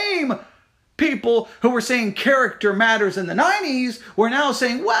same people who were saying character matters in the 90s were now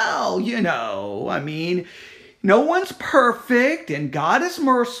saying, well, no one's perfect and God is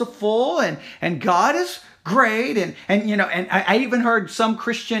merciful and God is great. And I even heard some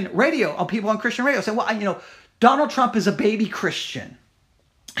Christian radio, people on Christian radio say, well, Donald Trump is a baby Christian.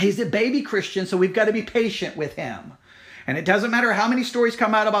 He's a baby Christian, so we've got to be patient with him. And it doesn't matter how many stories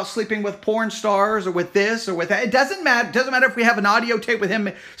come out about sleeping with porn stars or with this or with that. It doesn't matter. It doesn't matter if we have an audio tape with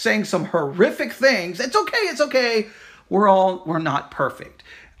him saying some horrific things. It's okay. It's okay. We're not perfect.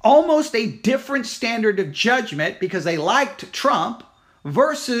 Almost a different standard of judgment because they liked Trump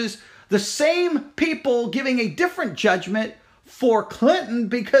versus the same people giving a different judgment for Clinton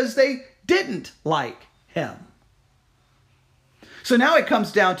because they didn't like him. So now it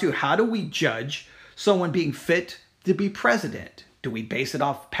comes down to, how do we judge someone being fit to be president? Do we base it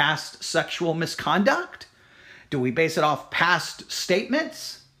off past sexual misconduct? Do we base it off past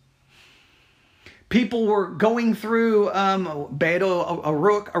statements? People were going through Beto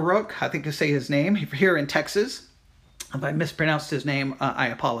O'Rourke, I think to say his name, here in Texas. If I mispronounced his name, I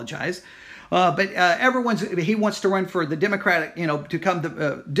apologize. But he wants to run for the Democratic, to become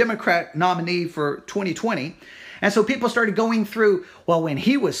the Democrat nominee for 2020. And so people started going through, well, when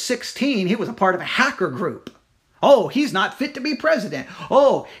he was 16, he was a part of a hacker group. Oh, he's not fit to be president.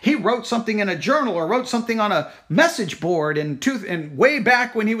 Oh, he wrote something in a journal or wrote something on a message board and way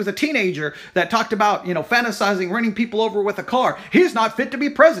back when he was a teenager that talked about, fantasizing running people over with a car. He's not fit to be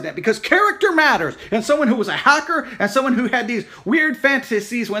president because character matters. And someone who was a hacker and someone who had these weird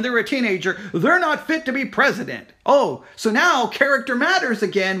fantasies when they were a teenager, they're not fit to be president. Oh, so now character matters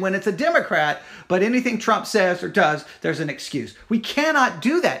again when it's a Democrat, but anything Trump says or does, there's an excuse. We cannot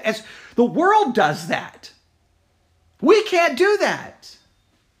do that. As the world does that. We can't do that.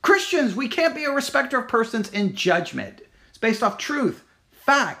 Christians, we can't be a respecter of persons in judgment. It's based off truth,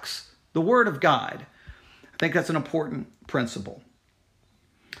 facts, the Word of God. I think that's an important principle.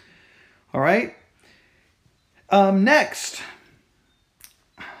 All right. Next,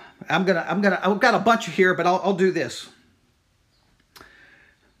 I've got a bunch here, but I'll do this.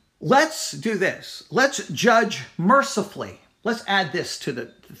 Let's do this. Let's judge mercifully. Let's add this to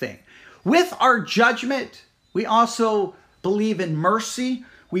the thing. With our judgment, we also believe in mercy,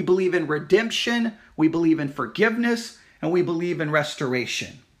 we believe in redemption, we believe in forgiveness, and we believe in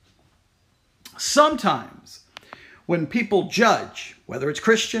restoration. Sometimes when people judge, whether it's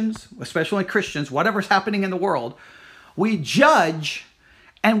Christians, especially Christians, whatever's happening in the world, we judge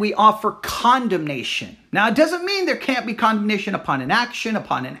and we offer condemnation. Now, it doesn't mean there can't be condemnation upon an action,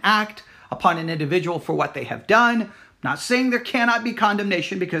 upon an act, upon an individual for what they have done. I'm not saying there cannot be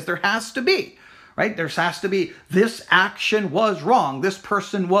condemnation, because there has to be. Right? There has to be, this action was wrong. This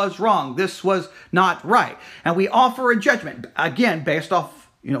person was wrong. This was not right. And we offer a judgment, again, based off,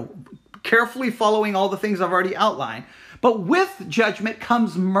 carefully following all the things I've already outlined. But with judgment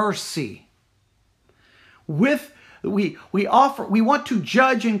comes mercy. We want to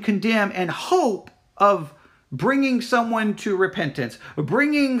judge and condemn and hope of bringing someone to repentance,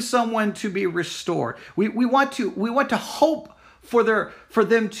 bringing someone to be restored. We want to hope for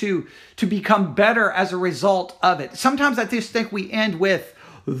them to become better as a result of it. Sometimes I just think we end with,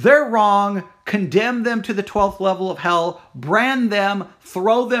 they're wrong, condemn them to the 12th level of hell, brand them,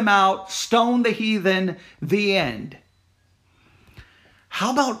 throw them out, stone the heathen, the end.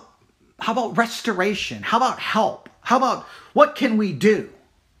 How restoration? How about help? How about what can we do?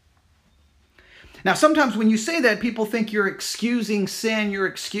 Now, sometimes when you say that, people think you're excusing sin, you're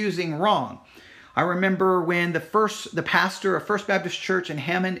excusing wrong. I remember when the pastor of First Baptist Church in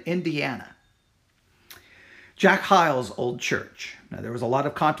Hammond, Indiana, Jack Hyles' old church. Now, there was a lot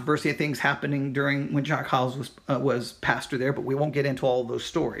of controversy and things happening during when Jack Hyles was pastor there, but we won't get into all of those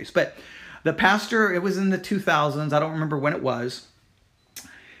stories. But the pastor, it was in the 2000s. I don't remember when it was.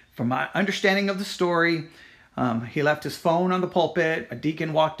 From my understanding of the story, he left his phone on the pulpit. A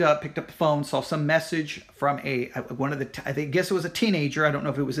deacon walked up, picked up the phone, saw some message from I guess it was a teenager. I don't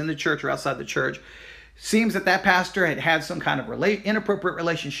know if it was in the church or outside the church. Seems that pastor had some kind of inappropriate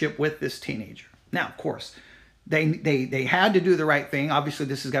relationship with this teenager. Now, of course, they had to do the right thing. Obviously,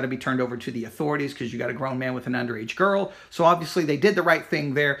 this has got to be turned over to the authorities because you got a grown man with an underage girl. So obviously, they did the right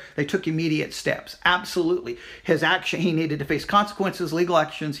thing there. They took immediate steps. Absolutely. His action, he needed to face consequences, legal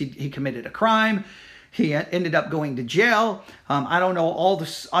actions. He committed a crime. He ended up going to jail. I don't know all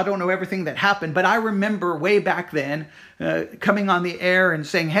this. I don't know everything that happened, but I remember way back then coming on the air and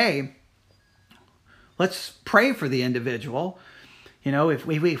saying, "Hey, let's pray for the individual. You know, if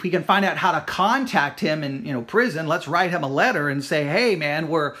we can find out how to contact him in prison, let's write him a letter and say, hey, man,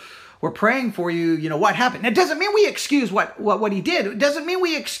 we're praying for you. You know what happened. It doesn't mean we excuse what he did. It doesn't mean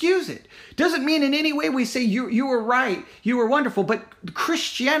we excuse it. It doesn't mean in any way we say you were right, you were wonderful. But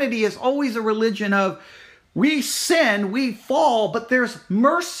Christianity is always a religion of we sin, we fall, but there's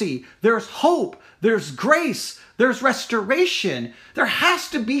mercy, there's hope, there's grace, there's restoration. There has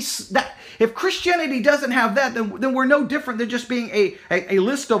to be that. If Christianity doesn't have that, then we're no different than just being a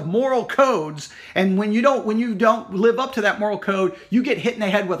list of moral codes. And when you don't live up to that moral code, you get hit in the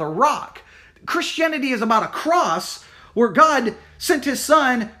head with a rock. Christianity is about a cross where God sent his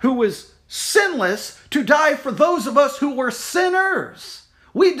son who was sinless to die for those of us who were sinners.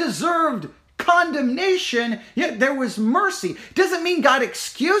 We deserved condemnation, yet there was mercy. Doesn't mean God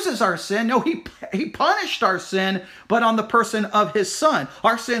excuses our sin. No, he punished our sin, but on the person of his son.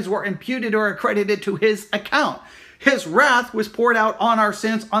 Our sins were imputed or accredited to his account. His wrath was poured out on our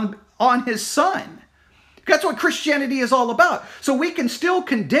sins on his son. That's what Christianity is all about. So we can still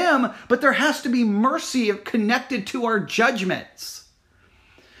condemn, but there has to be mercy connected to our judgments.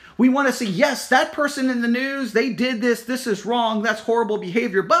 We want to say, yes, that person in the news, they did this. This is wrong. That's horrible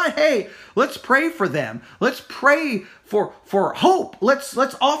behavior. But hey, let's pray for them. Let's pray for hope. Let's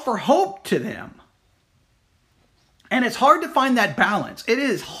offer hope to them. And it's hard to find that balance. It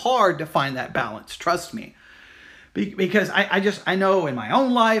is hard to find that balance. Trust me. Because I know in my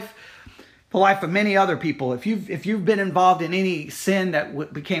own life, the life of many other people, if you've been involved in any sin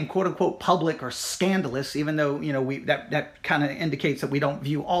that became quote unquote public or scandalous, even though that kind of indicates that we don't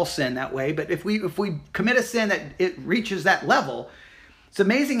view all sin that way, but if we commit a sin that it reaches that level, it's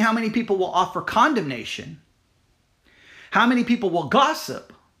amazing how many people will offer condemnation, how many people will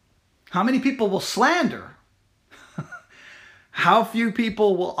gossip, how many people will slander, how few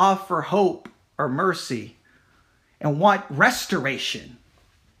people will offer hope or mercy and want restoration.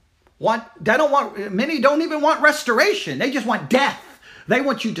 Many don't even want restoration. They just want death. They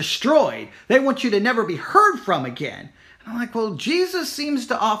want you destroyed. They want you to never be heard from again. And I'm like, well, Jesus seems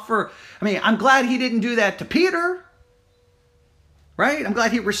to offer, I'm glad he didn't do that to Peter, right? I'm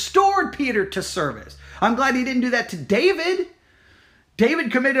glad he restored Peter to service. I'm glad he didn't do that to David.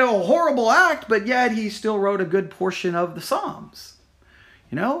 David committed a horrible act, but yet he still wrote a good portion of the Psalms.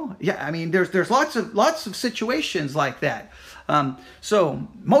 There's lots of situations like that. So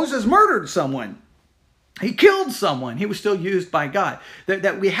Moses murdered someone. He killed someone. He was still used by God.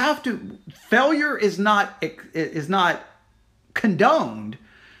 That we have to, failure is not condoned.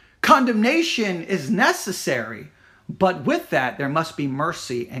 Condemnation is necessary. But with that, there must be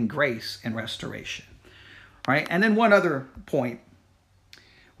mercy and grace and restoration. All right. And then one other point.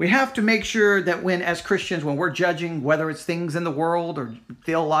 We have to make sure that as Christians, when we're judging, whether it's things in the world or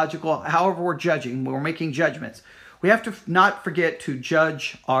theological, however we're judging, when we're making judgments, we have to not forget to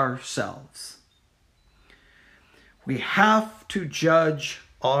judge ourselves. We have to judge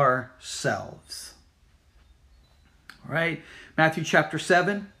ourselves. All right, Matthew chapter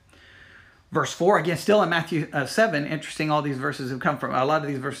 7, verse 4. Again, still in Matthew 7. Interesting, a lot of these verses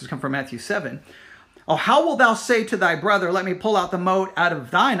come from Matthew 7. Oh, how wilt thou say to thy brother, let me pull out the mote out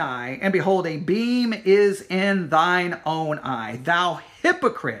of thine eye, and behold, a beam is in thine own eye. Thou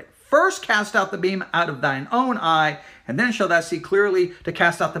hypocrite, first cast out the beam out of thine own eye, and then shalt thou see clearly to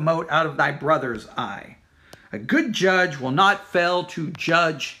cast out the mote out of thy brother's eye. A good judge will not fail to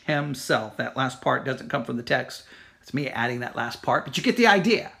judge himself. That last part doesn't come from the text. It's me adding that last part, but you get the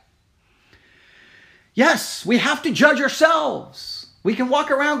idea. Yes, we have to judge ourselves. We can walk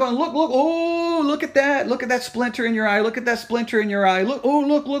around going, look, look, oh, look at that splinter in your eye, look at that splinter in your eye, look, oh,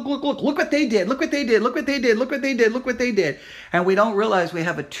 look, look, look, look what they did, look what they did, look what they did, look what they did, look what they did. And we don't realize we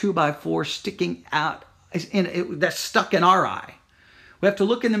have a 2x4 sticking out, that's stuck in our eye. We have to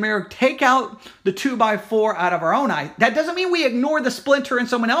look in the mirror, take out the 2x4 out of our own eye. That doesn't mean we ignore the splinter in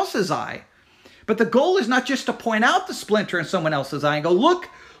someone else's eye. But the goal is not just to point out the splinter in someone else's eye and go, look,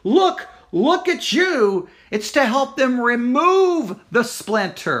 look, look at you. It's to help them remove the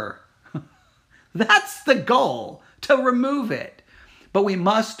splinter. That's the goal, to remove it. But we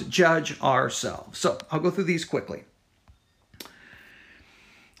must judge ourselves. So I'll go through these quickly.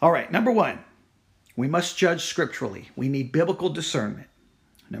 All right, number one, we must judge scripturally. We need biblical discernment.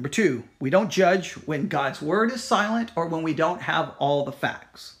 Number two, we don't judge when God's word is silent or when we don't have all the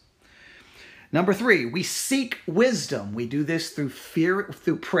facts. Number three, we seek wisdom. We do this through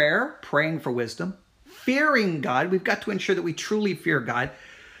prayer, praying for wisdom, fearing God. We've got to ensure that we truly fear God,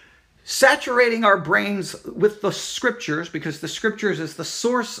 saturating our brains with the scriptures, because the scriptures is the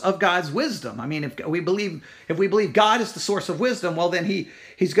source of God's wisdom. I mean, if we believe God is the source of wisdom, well, then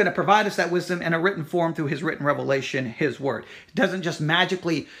He's going to provide us that wisdom in a written form through His written revelation, His word. It doesn't just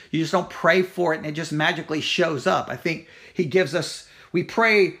magically, you just don't pray for it and it just magically shows up. I think He gives us, we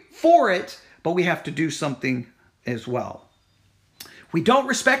pray for it, but we have to do something as well. We don't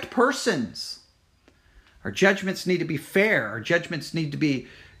respect persons. Our judgments need to be fair. Our judgments need to be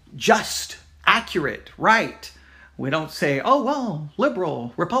just, accurate, right. We don't say, oh, well,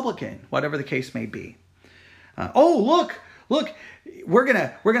 liberal, Republican, whatever the case may be. Oh, look, we're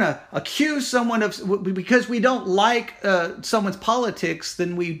gonna accuse someone of, because we don't like someone's politics,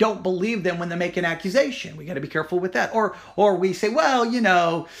 then we don't believe them when they make an accusation. We got to be careful with that. Or we say, well, you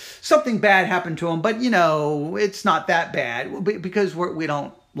know, something bad happened to them, but you know, it's not that bad, because we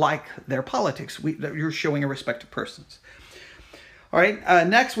don't like their politics. You're showing a respect to persons. All right,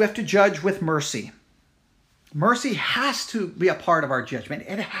 next we have to judge with mercy. Mercy has to be a part of our judgment.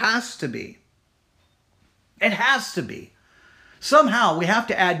 It has to be. It has to be. Somehow we have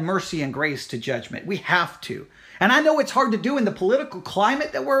to add mercy and grace to judgment. We have to. And I know it's hard to do in the political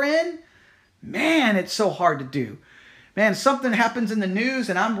climate that we're in. Man, it's so hard to do. Man, something happens in the news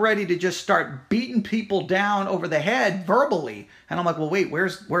and I'm ready to just start beating people down over the head verbally. And I'm like, well, wait,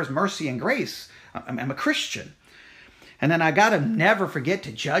 where's mercy and grace? I'm a Christian. And then I got to never forget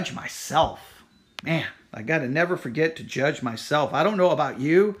to judge myself. Man, I got to never forget to judge myself. I don't know about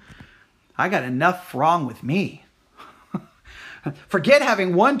you. I got enough wrong with me. Forget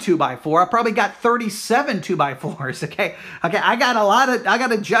having one 2x4. I probably got 37 2x4s. Okay. I got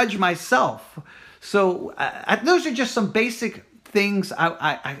to judge myself. So those are just some basic things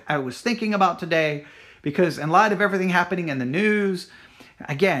I was thinking about today, because in light of everything happening in the news,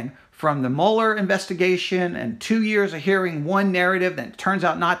 again, from the Mueller investigation and 2 years of hearing one narrative that turns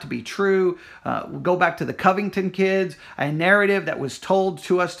out not to be true. We'll go back to the Covington kids, a narrative that was told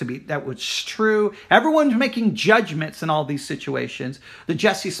to us that was true. Everyone's making judgments in all these situations. The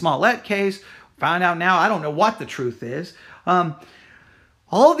Jussie Smollett case, found out now, I don't know what the truth is.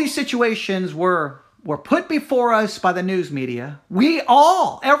 All of these situations were put before us by the news media.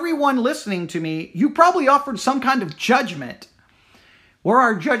 Everyone listening to me, you probably offered some kind of judgment. Were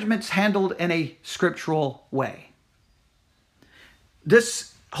our judgments handled in a scriptural way?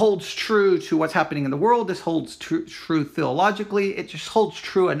 This holds true to what's happening in the world. This holds true theologically. It just holds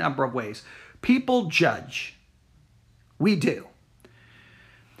true a number of ways. People judge. We do.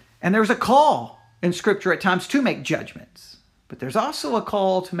 And there's a call in Scripture at times to make judgments. But there's also a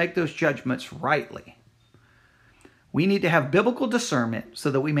call to make those judgments rightly. We need to have biblical discernment so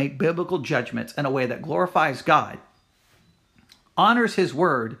that we make biblical judgments in a way that glorifies God, honors His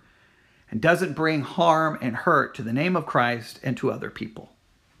word, and doesn't bring harm and hurt to the name of Christ and to other people.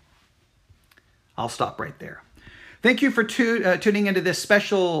 I'll stop right there. Thank you for tuning into this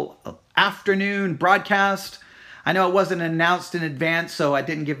special afternoon broadcast. I know it wasn't announced in advance, so I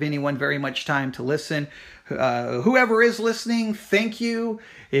didn't give anyone very much time to listen. Whoever is listening, thank you.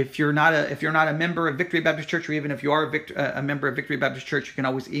 If you're not a member of Victory Baptist Church, or even if you are a member of Victory Baptist Church, you can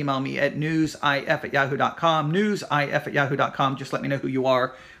always email me at newsif@yahoo.com. newsif@yahoo.com. Just let me know who you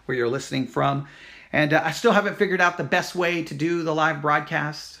are, where you're listening from. And I still haven't figured out the best way to do the live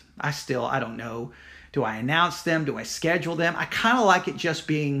broadcast. I don't know. Do I announce them? Do I schedule them? I kind of like it just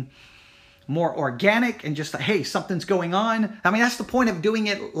being more organic and just, hey, something's going on. I mean, that's the point of doing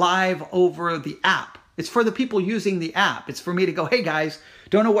it live over the app. It's for the people using the app. It's for me to go, hey guys,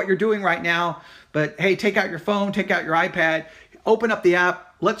 don't know what you're doing right now, but hey, take out your phone, take out your iPad, open up the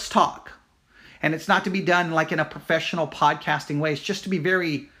app, let's talk. And it's not to be done like in a professional podcasting way. It's just to be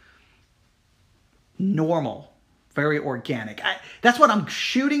very normal. very organic. That's what I'm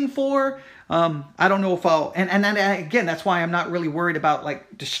shooting for. I don't know if I'll, and then again, that's why I'm not really worried about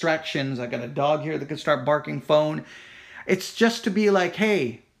like distractions. I got a dog here that could start barking phone. It's just to be like,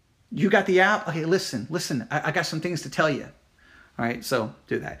 hey, you got the app? Okay, listen, I got some things to tell you. All right, so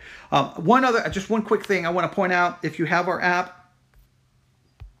do that. Just one quick thing I want to point out. If you have our app,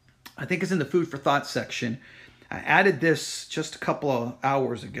 I think it's in the Food for Thought section. I added this just a couple of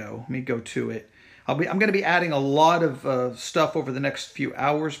hours ago. Let me go to it. I'm going to be adding a lot of stuff over the next few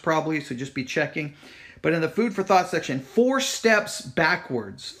hours probably, so just be checking. But in the Food for Thought section, 4 steps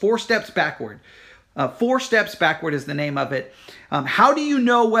backwards. 4 steps backward. 4 steps backward is the name of it. How do you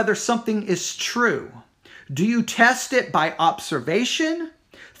know whether something is true? Do you test it by observation?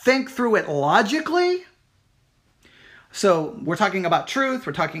 Think through it logically? So we're talking about truth,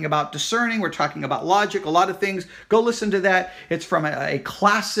 we're talking about discerning, we're talking about logic, a lot of things. Go listen to that. It's from a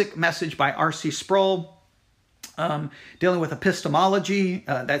classic message by R.C. Sproul, dealing with epistemology.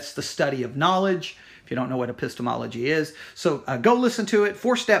 That's the study of knowledge, if you don't know what epistemology is. So go listen to it.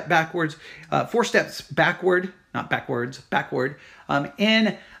 4 steps backward, not backwards, backward,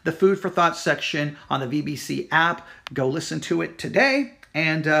 in the Food for Thought section on the VBC app. Go listen to it today.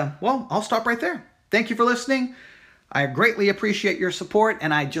 And well, I'll stop right there. Thank you for listening. I greatly appreciate your support,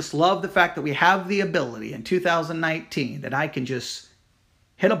 and I just love the fact that we have the ability in 2019 that I can just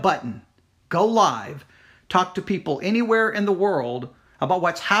hit a button, go live, talk to people anywhere in the world about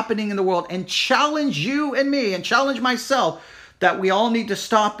what's happening in the world, and challenge you and me, and challenge myself that we all need to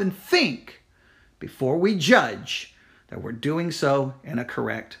stop and think before we judge that we're doing so in a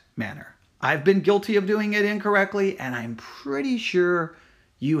correct manner. I've been guilty of doing it incorrectly, and I'm pretty sure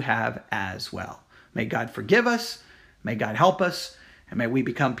you have as well. May God forgive us. May God help us, and may we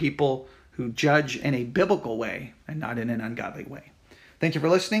become people who judge in a biblical way and not in an ungodly way. Thank you for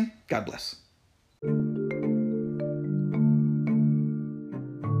listening. God bless.